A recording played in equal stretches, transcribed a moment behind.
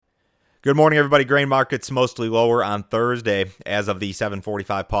Good morning, everybody. Grain markets mostly lower on Thursday. As of the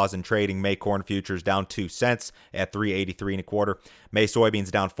 7:45 pause in trading, May corn futures down 2 cents at 3.83 and a quarter. May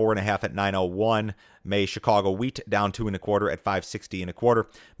soybeans down 4.5 at 9.01. May Chicago wheat down 2 and a quarter at 5.60 and a quarter.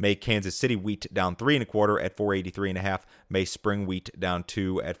 May Kansas City wheat down 3 and a quarter at 4.83 and a half. May spring wheat down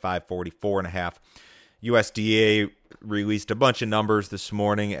 2 at 5.44 and a half. USDA released a bunch of numbers this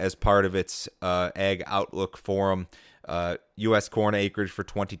morning as part of its Ag Outlook Forum. U.S. corn acreage for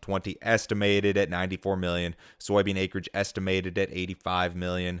 2020 estimated at 94 million. Soybean acreage estimated at 85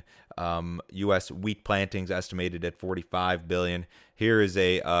 million. U.S. wheat plantings estimated at 45 billion. Here is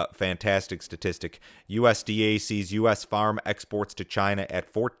a fantastic statistic. USDA sees U.S. farm exports to China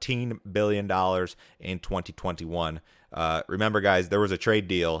at $14 billion in 2021. Remember, guys, there was a trade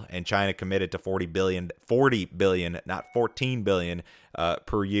deal, and China committed to 40 billion, not 14 billion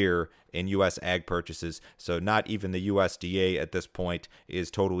per year in U.S. ag purchases. So not even the USDA at this point is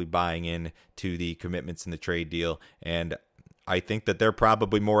totally buying in to the commitments in the trade deal. And I think that they're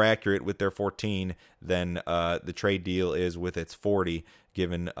probably more accurate with their 14 than the trade deal is with its 40,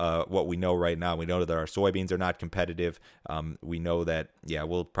 given what we know right now. We know that our soybeans are not competitive. We know that,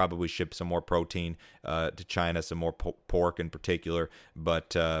 we'll probably ship some more protein to China, some more pork in particular.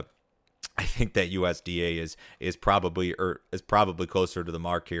 But I think that USDA is probably closer to the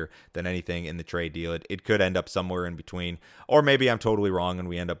mark here than anything in the trade deal. It could end up somewhere in between, or maybe I'm totally wrong and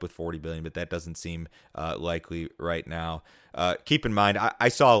we end up with 40 billion, but that doesn't seem likely right now. Keep in mind, I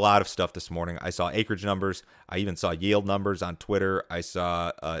saw a lot of stuff this morning. I saw acreage numbers. I even saw yield numbers on Twitter. I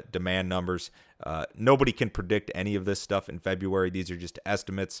saw demand numbers. Nobody can predict any of this stuff in February. These are just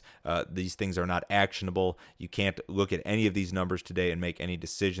estimates. These things are not actionable. You can't look at any of these numbers today and make any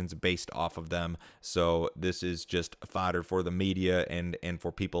decisions based off of them. So this is just fodder for the media and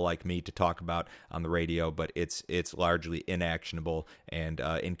for people like me to talk about on the radio, but it's largely inactionable and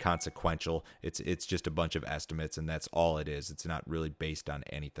inconsequential. It's just a bunch of estimates, and that's all it is. It's not really based on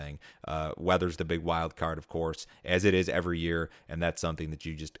anything. Weather's the big wild card, of course, as it is every year, and that's something that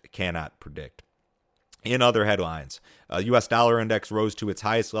you just cannot predict. In other headlines, U.S. dollar index rose to its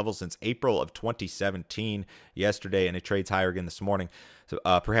highest level since April of 2017 yesterday, and it trades higher again this morning. So,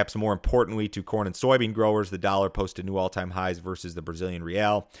 perhaps more importantly to corn and soybean growers, the dollar posted new all-time highs versus the Brazilian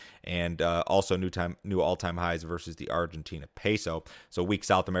real, and also new all-time highs versus the Argentina peso. So weak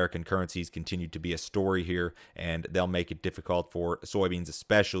South American currencies continue to be a story here, and they'll make it difficult for soybeans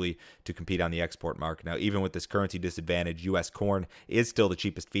especially to compete on the export market. Now, even with this currency disadvantage, U.S. corn is still the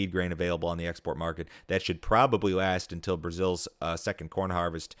cheapest feed grain available on the export market. That should probably last until Brazil's second corn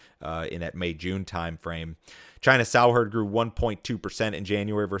harvest in that May-June time frame. China's sow herd grew 1.2% in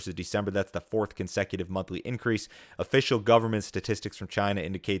January versus December. That's the fourth consecutive monthly increase. Official government statistics from China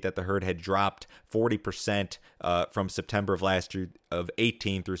indicate that the herd had dropped 40% from September of last year of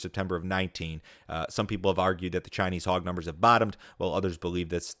 18 through September of 19. Some people have argued that the Chinese hog numbers have bottomed, while others believe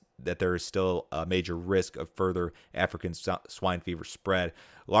that there is still a major risk of further African swine fever spread.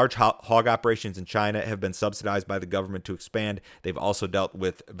 Large hog operations in China have been subsidized by the government to expand. They've also dealt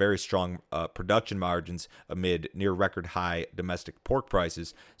with very strong production margins amid near record high domestic pork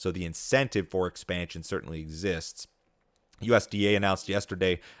prices, so the incentive for expansion certainly exists. USDA announced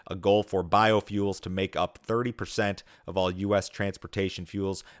yesterday a goal for biofuels to make up 30% of all U.S. transportation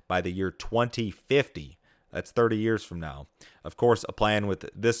fuels by the year 2050. That's 30 years from now. Of course, a plan with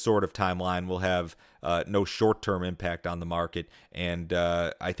this sort of timeline will have no short-term impact on the market, and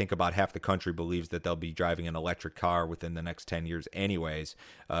I think about half the country believes that they'll be driving an electric car within the next 10 years anyways.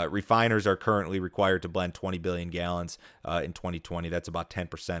 Refiners are currently required to blend 20 billion gallons in 2020. That's about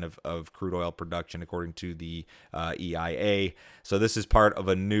 10% of crude oil production, according to the EIA. So this is part of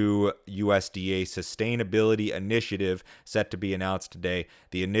a new USDA sustainability initiative set to be announced today.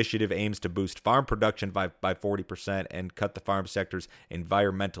 The initiative aims to boost farm production by 40% and cut the farm sector's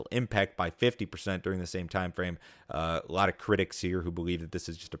environmental impact by 50% during the same time frame. A lot of critics here who believe that this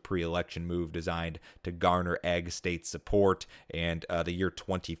is just a pre-election move designed to garner ag state support, and the year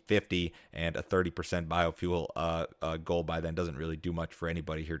 2050 and a 30% biofuel goal by then doesn't really do much for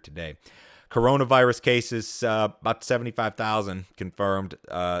anybody here today. Coronavirus cases, about 75,000 confirmed.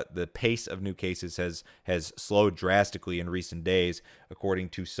 The pace of new cases has slowed drastically in recent days, according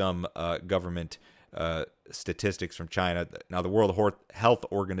to some government statistics from China. Now, the World Health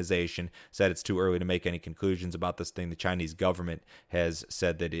Organization said it's too early to make any conclusions about this thing. The Chinese government has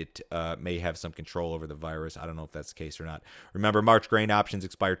said that it may have some control over the virus. I don't know if that's the case or not. Remember, March grain options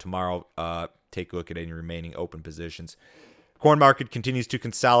expire tomorrow. Take a look at any remaining open positions. Corn market continues to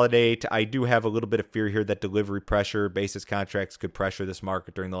consolidate. I do have a little bit of fear here that delivery pressure, basis contracts could pressure this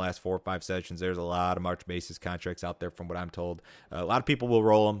market during the last 4 or 5 sessions. There's a lot of March basis contracts out there from what I'm told. A lot of people will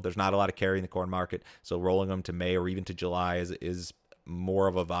roll them. There's not a lot of carry in the corn market, so rolling them to May or even to July is more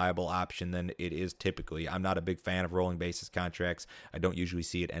of a viable option than it is typically. I'm not a big fan of rolling basis contracts. I don't usually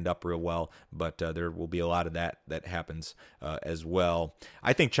see it end up real well, but there will be a lot of that happens as well.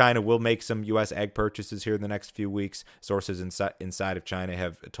 I think China will make some U.S. ag purchases here in the next few weeks. Sources inside of China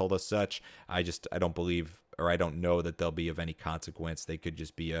have told us such. I don't believe, or I don't know that they'll be of any consequence. They could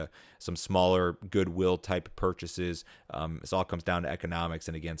just be some smaller goodwill type purchases. This all comes down to economics,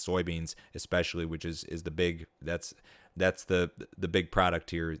 and again, soybeans especially, which is the big, that's the big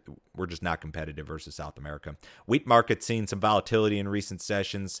product here. We're just not competitive versus South America. Wheat market's seen some volatility in recent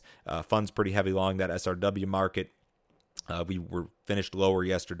sessions. Funds pretty heavy long that SRW market. We were finished lower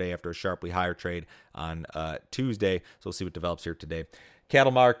yesterday after a sharply higher trade on Tuesday. So we'll see what develops here today.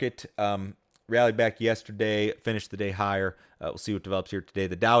 Cattle market rallied back yesterday, finished the day higher. We'll see what develops here today.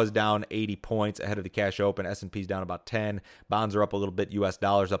 The Dow is down 80 points ahead of the cash open. S&P's down about 10. Bonds are up a little bit. U.S.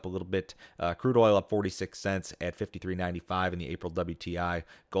 dollars up a little bit. Crude oil up 46 cents at $53.95 in the April WTI.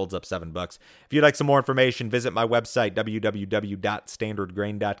 Gold's up $7. If you'd like some more information, visit my website,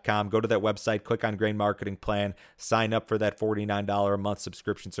 www.standardgrain.com. Go to that website, click on Grain Marketing Plan, sign up for that $49 a month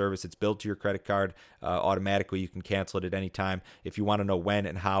subscription service. It's billed to your credit card automatically. You can cancel it at any time. If you want to know when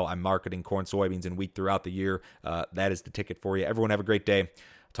and how I'm marketing corn, soybeans, and wheat throughout the year, that is the ticket for you. Everyone have a great day.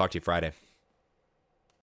 Talk to you Friday.